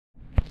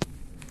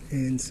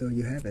And so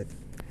you have it.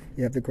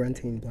 You have the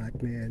grunting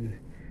black man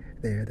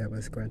there that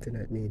was grunting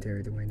at me,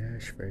 Terry Dwayne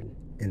Ashford.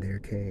 And there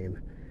came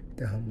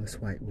the homeless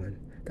white one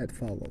that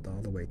followed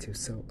all the way to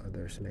So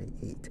Others May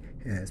Eat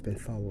and has been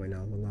following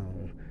all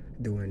along,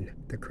 doing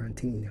the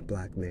grunting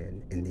black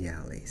men in the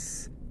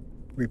alleys.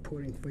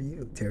 Reporting for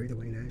you, Terry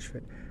Dwayne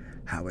Ashford,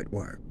 how it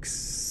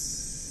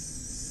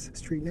works.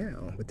 Street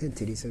Now with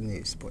Titties and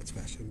News, Sports,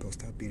 Fashion,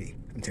 Post Out Beauty.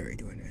 I'm Terry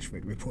Dwayne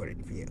Ashford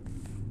reporting for you.